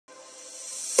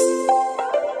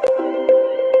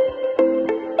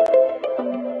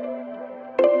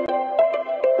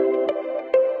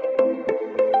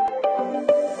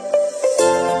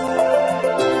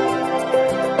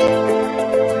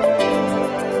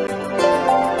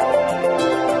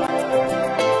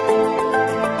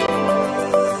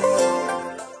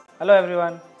Hello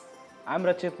everyone, I am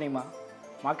Rachit Neema,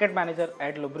 Market Manager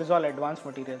at Lubrizol Advanced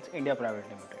Materials India Private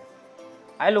Limited.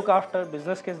 I look after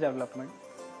business case development,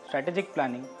 strategic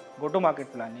planning,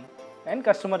 go-to-market planning and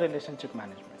customer relationship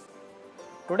management.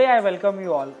 Today I welcome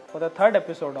you all for the third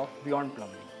episode of Beyond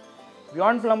Plumbing.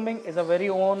 Beyond Plumbing is a very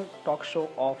own talk show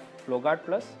of FlowGuard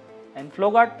Plus, and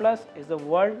FlowGuard Plus is the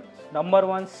world's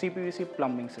 #1 CPVC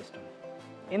plumbing system.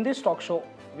 In this talk show,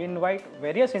 we invite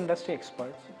various industry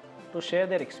experts to share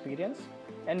their experience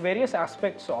and various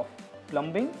aspects of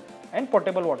plumbing and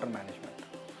potable water management.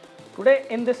 Today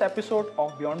in this episode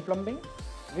of Beyond Plumbing,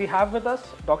 we have with us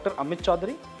Dr. Amit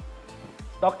Chaudhari.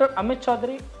 Dr. Amit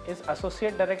Chaudhari is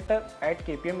Associate Director at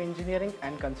KPM Engineering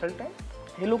and Consultant.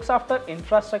 He looks after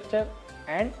infrastructure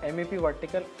and MEP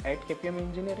vertical at KPM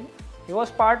Engineering. He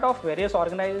was part of various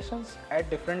organizations at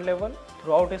different levels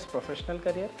throughout his professional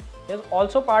career. He is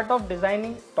also part of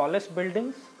designing tallest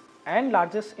buildings and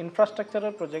largest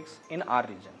infrastructural projects in our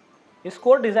region. His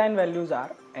core design values are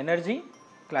energy,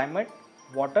 climate,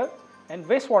 water and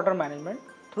wastewater management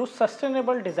through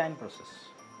sustainable design process.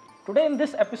 Today in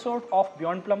this episode of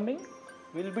Beyond Plumbing,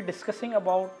 we will be discussing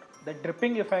about the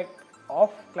dripping effect of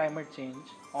climate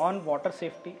change on water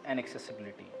safety and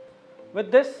accessibility.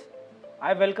 With this,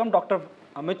 I welcome Dr.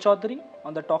 Amit Chaudhari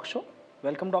on the talk show.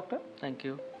 Welcome, Doctor. Thank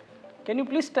you. Can you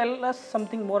please tell us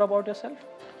something more about yourself?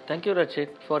 Thank you, Rachit,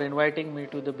 for inviting me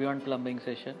to the Beyond Plumbing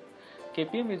session.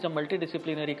 KPM is a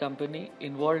multidisciplinary company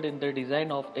involved in the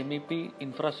design of MEP,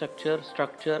 infrastructure,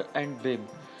 structure and BIM.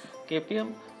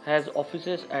 KPM has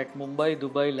offices at Mumbai,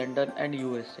 Dubai, London and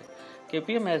USA.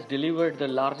 KPM has delivered the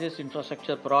largest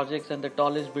infrastructure projects and the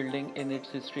tallest building in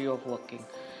its history of working.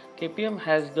 KPM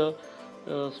has the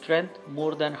strength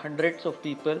more than hundreds of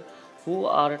people who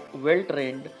are well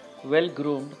trained, well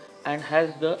groomed and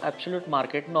has the absolute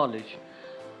market knowledge.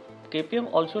 KPM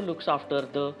also looks after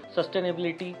the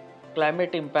sustainability,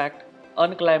 climate impact,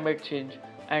 unclimate change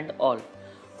and all.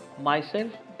 Myself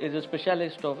is a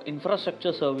specialist of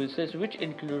infrastructure services which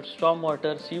includes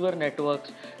stormwater, sewer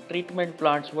networks, treatment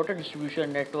plants, water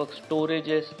distribution networks,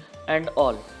 storages and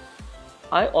all.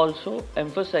 I also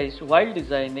emphasize while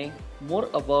designing more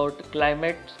about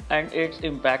climate and its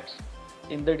impacts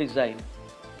in the design.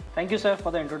 Thank you, sir,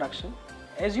 for the introduction.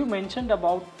 As you mentioned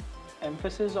about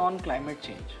emphasis on climate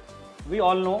change, we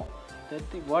all know that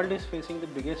the world is facing the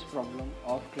biggest problem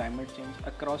of climate change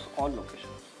across all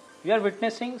locations. We are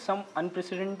witnessing some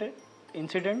unprecedented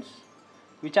incidents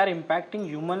which are impacting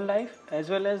human life as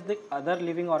well as the other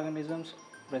living organisms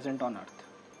present on Earth.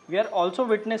 We are also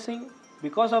witnessing,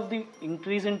 because of the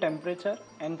increase in temperature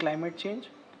and climate change,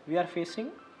 we are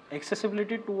facing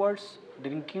accessibility towards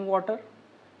drinking water,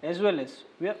 as well as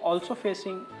we are also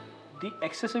facing the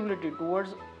accessibility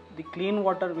towards the clean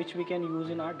water which we can use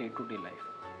in our day-to-day life.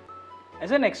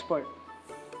 As an expert,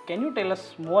 can you tell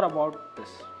us more about this?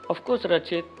 Of course,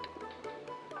 Rachit.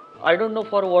 I don't know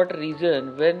for what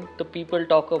reason when the people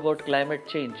talk about climate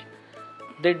change,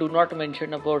 they do not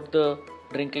mention about the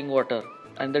drinking water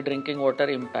and the drinking water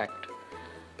impact.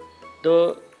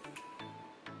 The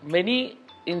many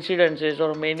incidences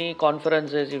or many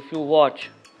conferences, if you watch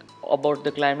about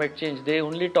the climate change, they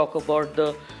only talk about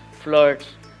the floods,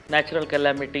 natural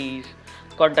calamities,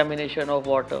 contamination of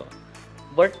water.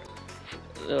 But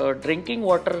drinking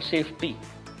water safety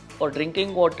or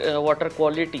drinking water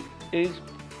quality is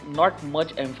not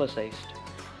much emphasized.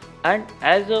 And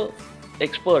as a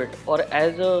expert or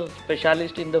as a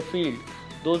specialist in the field,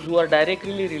 those who are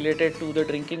directly related to the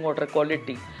drinking water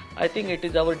quality, I think it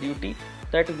is our duty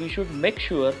that we should make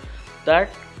sure that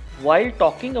while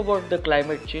talking about the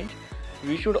climate change,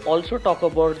 we should also talk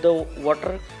about the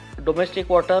water, domestic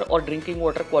water or drinking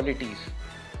water qualities,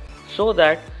 so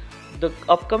that the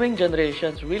upcoming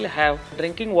generations will have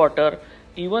drinking water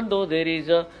even though there is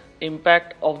a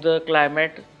impact of the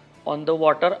climate on the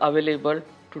water available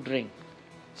to drink.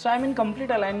 So I am in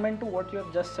complete alignment to what you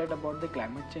have just said about the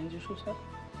climate change issue, sir.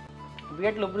 We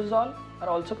at Lubrizol are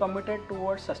also committed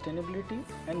towards sustainability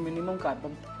and minimum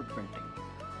carbon footprinting.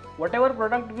 Whatever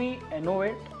product we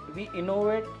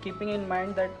innovate keeping in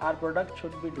mind that our product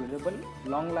should be durable,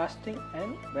 long lasting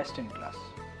and best in class.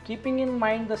 Keeping in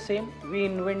mind the same, we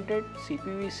invented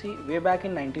CPVC way back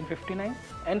in 1959,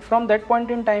 and from that point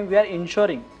in time we are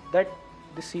ensuring that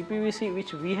the CPVC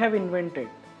which we have invented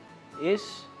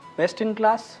is best in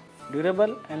class,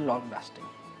 durable and long lasting.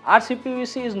 Our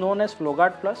CPVC is known as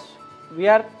FlowGuard Plus. We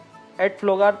are at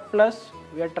FlowGuard Plus,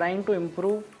 we are trying to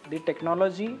improve the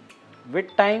technology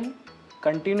with time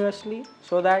continuously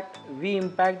so that we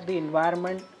impact the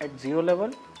environment at zero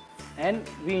level, and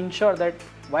we ensure that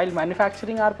while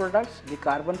manufacturing our products, the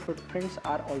carbon footprints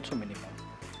are also minimum.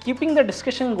 Keeping the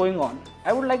discussion going on,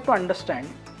 I would like to understand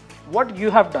what you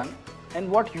have done and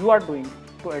what you are doing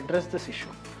to address this issue.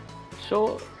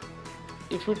 So,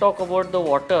 if we talk about the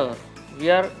water,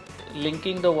 we are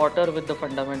linking the water with the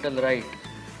fundamental right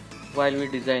while we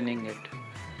designing it.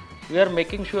 We are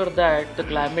making sure that the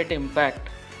climate impact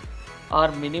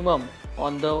are minimum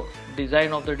on the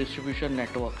design of the distribution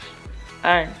networks,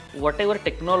 and whatever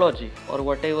technology or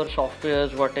whatever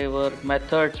softwares, whatever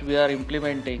methods we are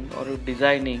implementing or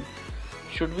designing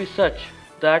should be such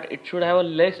that it should have a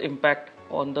less impact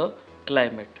on the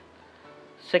climate.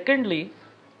 Secondly,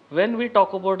 when we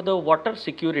talk about the water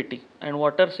security and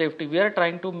water safety, we are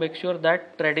trying to make sure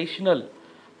that traditional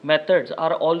methods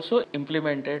are also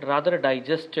implemented, rather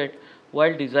digested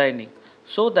while designing,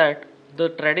 so that the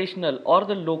traditional or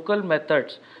the local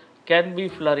methods can be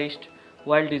flourished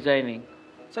while designing.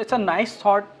 So it's a nice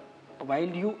thought while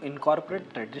you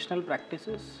incorporate traditional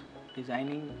practices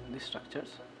designing the structures,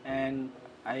 and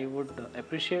I would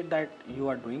appreciate that you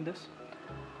are doing this.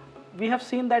 We have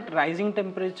seen that rising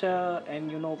temperature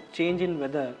and change in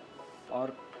weather or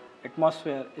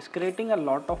atmosphere is creating a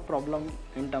lot of problem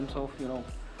in terms of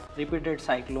repeated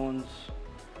cyclones,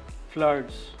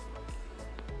 floods,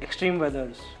 extreme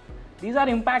weathers. These are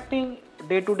impacting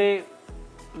day-to-day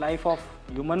life of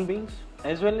human beings,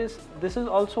 as well as this is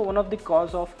also one of the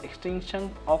cause of extinction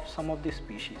of some of the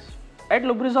species. At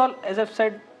Lubrizol, as I've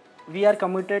said, we are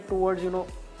committed towards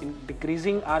in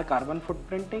decreasing our carbon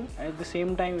footprinting, and at the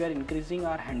same time we are increasing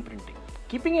our handprinting.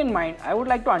 Keeping in mind, I would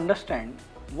like to understand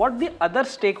what the other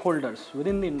stakeholders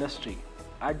within the industry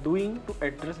are doing to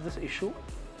address this issue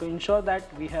to ensure that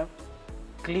we have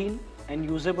clean and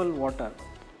usable water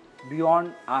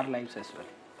beyond our lives as well.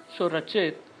 So,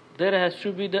 Rachit, there has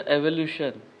to be the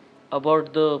evolution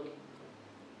about the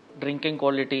drinking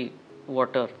quality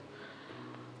water.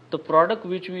 The product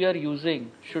which we are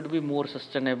using should be more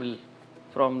sustainable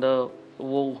from the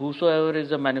whosoever is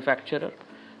the manufacturer.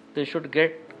 They should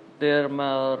get their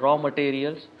raw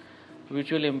materials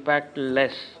which will impact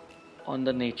less on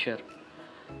the nature.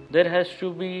 There has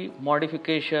to be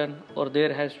modification, or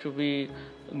there has to be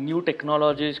new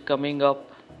technologies coming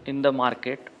up in the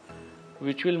market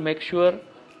which will make sure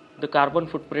the carbon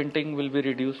footprinting will be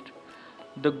reduced,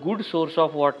 the good source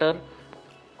of water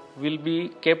will be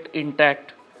kept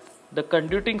intact, the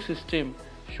conduiting system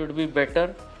should be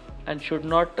better and should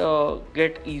not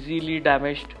get easily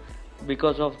damaged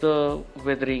because of the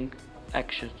weathering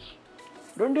actions.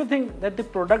 Don't you think that the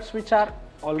products which are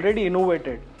already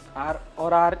innovated are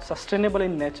sustainable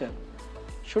in nature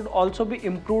should also be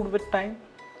improved with time?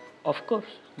 Of course,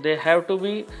 they have to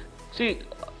be. See,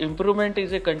 improvement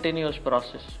is a continuous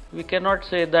process. We cannot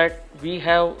say that we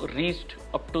have reached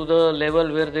up to the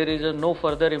level where there is no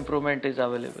further improvement is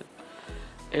available.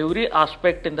 Every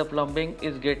aspect in the plumbing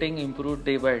is getting improved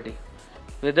day by day.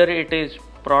 Whether it is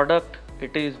product,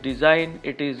 it is design,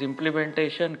 it is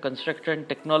implementation, construction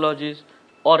technologies,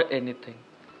 or anything.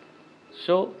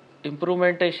 So,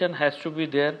 implementation has to be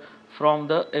there from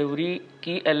the every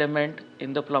key element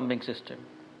in the plumbing system.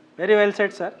 Very well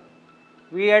said, sir.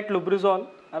 We at Lubrizol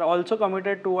are also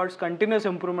committed towards continuous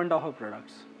improvement of our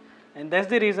products, and that's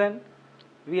the reason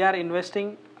we are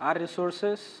investing our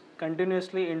resources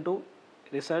continuously into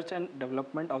research and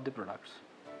development of the products.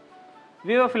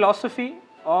 We have a philosophy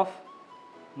of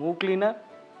move cleaner,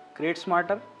 create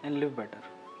smarter, and live better.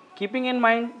 Keeping in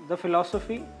mind the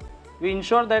philosophy, we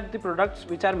ensure that the products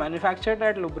which are manufactured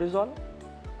at Lubrizol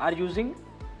are using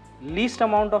least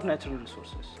amount of natural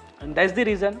resources, and that's the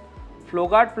reason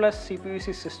FlowGuard plus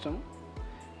CPVC system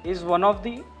is one of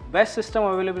the best system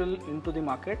available into the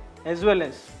market, as well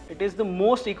as it is the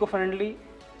most eco-friendly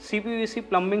CPVC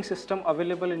plumbing system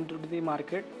available into the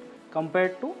market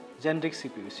compared to generic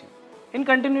CPVC. In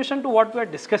continuation to what we are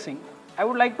discussing, I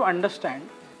would like to understand,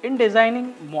 in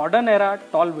designing modern era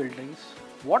tall buildings,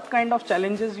 what kind of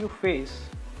challenges you face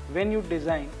when you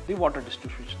design the water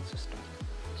distribution system.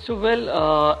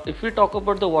 So, if we talk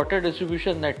about the water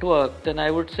distribution network, then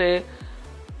I would say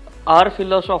our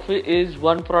philosophy is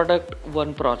one product,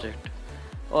 one project,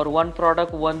 or one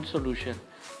product, one solution.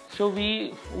 So,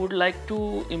 we would like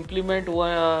to implement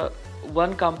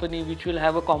one company which will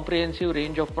have a comprehensive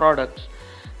range of products,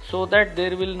 so that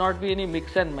there will not be any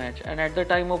mix and match, and at the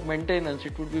time of maintenance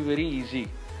it would be very easy.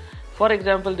 For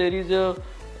example, there is a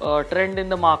trend in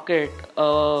the market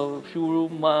a few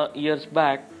years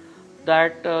back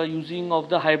that using of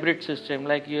the hybrid system,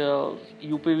 like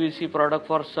UPVC product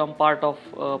for some part of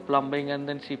plumbing and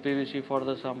then CPVC for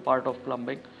the some part of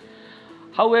plumbing.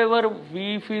 However,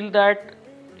 we feel that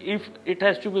if it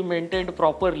has to be maintained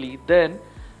properly, then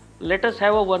let us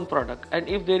have a one product, and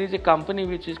if there is a company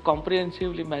which is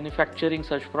comprehensively manufacturing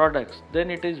such products,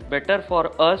 then it is better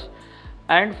for us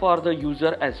and for the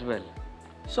user as well.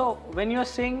 So when you are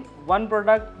saying one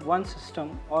product, one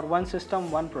system, or one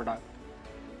system, one product,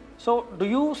 so do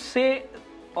you say,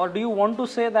 or do you want to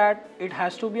say that it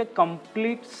has to be a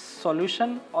complete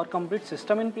solution or complete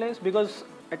system in place? Because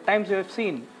at times you have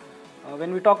seen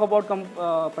when we talk about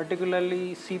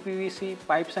particularly CPVC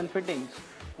pipes and fittings,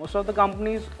 most of the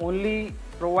companies only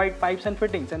provide pipes and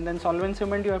fittings, and then solvent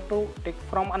cement you have to take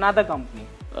from another company.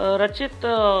 Rachit,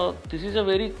 this is a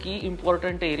very key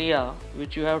important area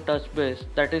which you have touched base,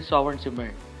 that is solvent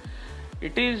cement.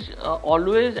 It is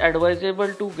always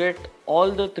advisable to get all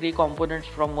the three components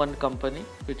from one company,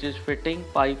 which is fitting,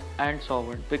 pipe and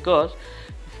solvent, because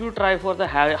if you try for the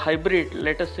hybrid,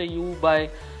 let us say you buy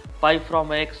pipe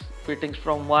from X, fittings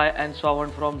from Y and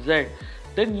solvent from Z,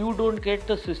 then you don't get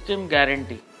the system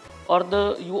guarantee, or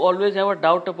you always have a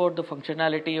doubt about the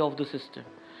functionality of the system.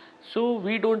 So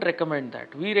we don't recommend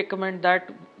that. We recommend that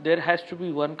there has to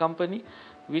be one company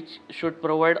which should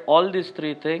provide all these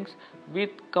three things with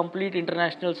complete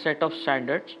international set of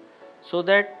standards, so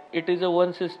that it is a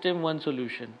one system, one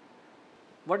solution.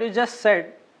 What you just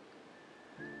said,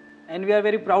 and we are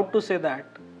very proud to say that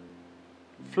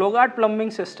FlowGuard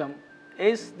plumbing system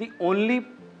is the only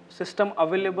system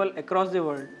available across the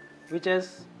world which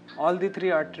has all the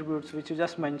three attributes which you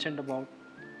just mentioned about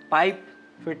pipe,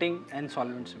 fitting and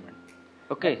solvent cement.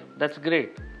 Okay, that's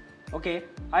great. Okay,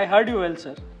 I heard you well,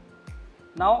 sir.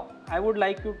 Now I would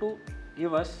like you to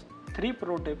give us 3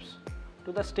 pro tips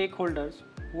to the stakeholders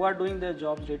who are doing their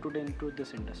jobs day to day into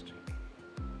this industry.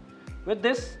 With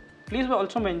this, please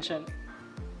also mention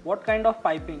what kind of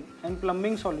piping and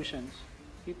plumbing solutions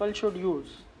people should use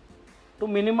to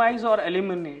minimize or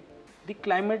eliminate the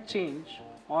climate change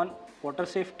on water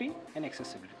safety and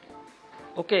accessibility.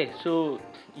 Okay, so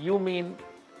you mean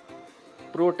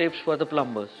pro tips for the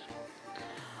plumbers.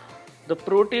 The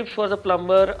pro tips for the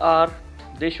plumber are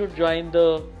they should join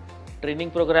the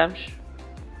training programs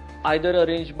either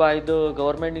arranged by the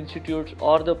government institutes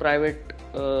or the private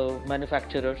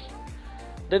manufacturers.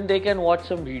 Then they can watch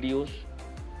some videos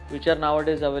which are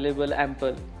nowadays available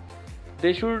ample.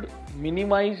 They should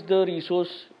minimize the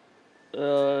resource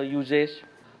usage,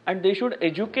 and they should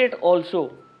educate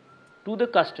also to the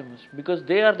customers, because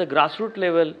they are the grassroots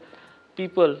level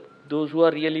people, those who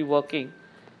are really working.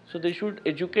 So they should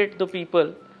educate the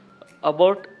people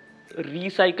about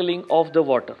recycling of the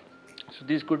water. So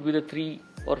these could be the 3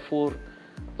 or 4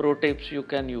 pro tips you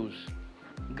can use.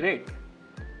 Great.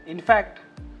 In fact,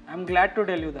 I'm glad to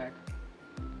tell you that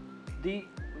the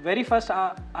very first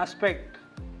aspect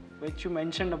which you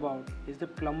mentioned about is the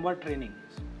plumber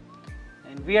trainings.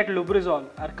 And we at Lubrizol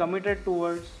are committed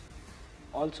towards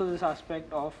also this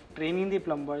aspect of training the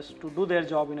plumbers to do their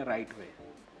job in a right way.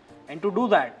 And to do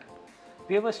that,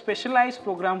 we have a specialized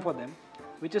program for them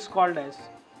which is called as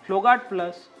FlowGuard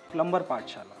Plus Plumber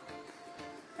Pathshala.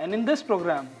 And in this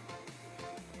program,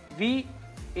 we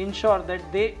ensure that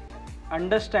they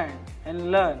understand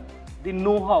and learn the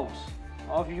know-hows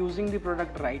of using the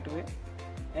product right way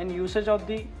and usage of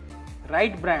the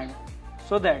right brand,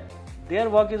 so that their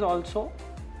work is also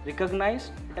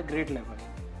recognized at a great level.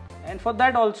 And for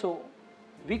that also,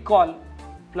 we call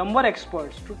plumber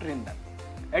experts to train them.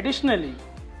 Additionally,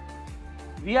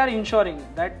 we are ensuring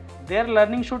that their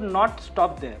learning should not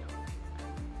stop there,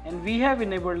 and we have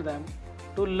enabled them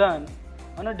to learn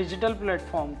on a digital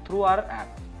platform through our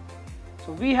app.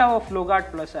 So we have a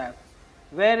FlowGuard Plus app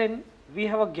wherein we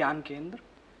have a Gyan Kendra,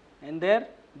 and there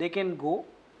they can go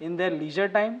in their leisure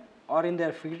time or in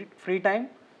their free time,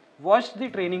 watch the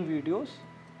training videos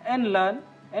and learn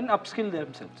and upskill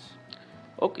themselves.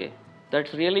 Okay,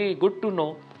 that's really good to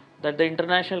know that the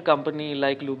international company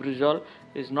like Lubrizol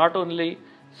is not only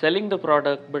selling the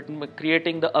product but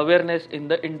creating the awareness in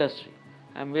the industry.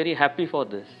 I'm very happy for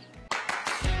this.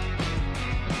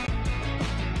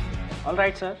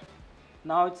 Alright sir,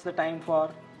 now it's the time for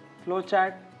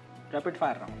flowchat rapid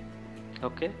fire round.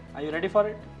 Okay. Are you ready for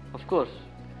it? Of course.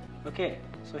 Okay,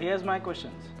 so here's my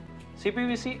questions.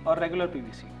 CPVC or regular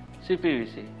PVC?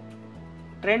 CPVC.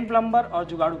 Trained plumber or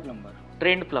Jugadu plumber?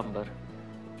 Trained plumber.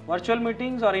 Virtual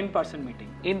meetings or in-person meeting?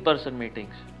 In-person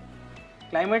meetings.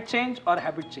 Climate change or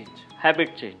habit change?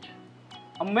 Habit change.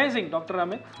 Amazing, Dr.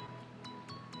 Amit.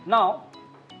 Now,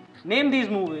 name these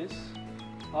movies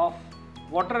of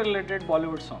water-related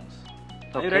Bollywood songs.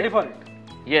 Are you ready for it?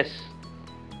 Yes.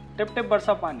 Tip Tip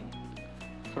Barsa Pani.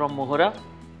 From Mohora.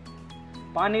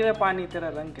 Pani Re Pani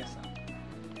Tera Rang Kaisa.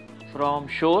 From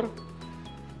Shore.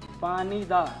 Pani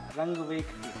Da Rang Vek.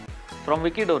 From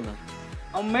Wiki Donor.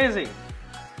 Amazing.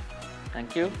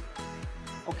 Thank you.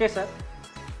 Okay sir,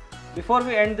 before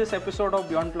we end this episode of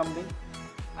Beyond Plumbing,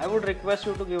 I would request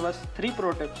you to give us 3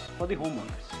 pro tips for the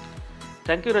homeowners.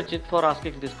 Thank you Rachit for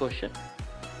asking this question.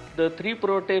 The 3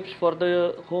 pro tips for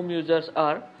the home users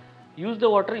are: use the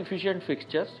water efficient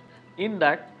fixtures. In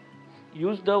that,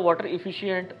 use the water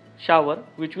efficient shower,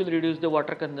 which will reduce the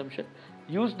water consumption.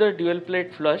 Use the dual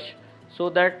plate flush so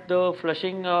that the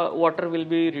flushing water will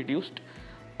be reduced.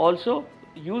 Also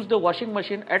use the washing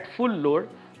machine at full load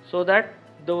so that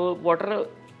the water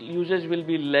usage will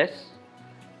be less.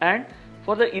 And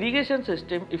for the irrigation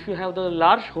system, if you have the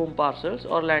large home parcels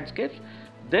or landscapes,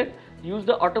 then use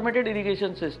the automated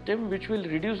irrigation system, which will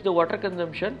reduce the water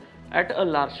consumption at a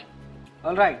large.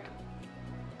 Alright,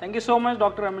 thank you so much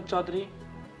Dr. Amit Chaudhari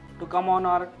to come on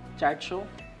our chat show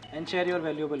and share your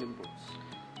valuable inputs.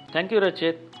 Thank you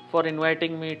Rachit for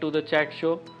inviting me to the chat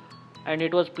show, and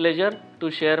it was pleasure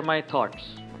to share my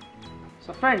thoughts.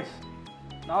 So friends,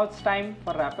 now it's time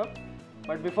for wrap up.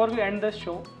 But before we end this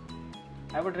show,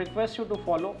 I would request you to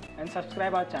follow and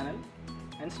subscribe our channel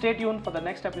and stay tuned for the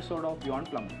next episode of Beyond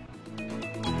Plumbing.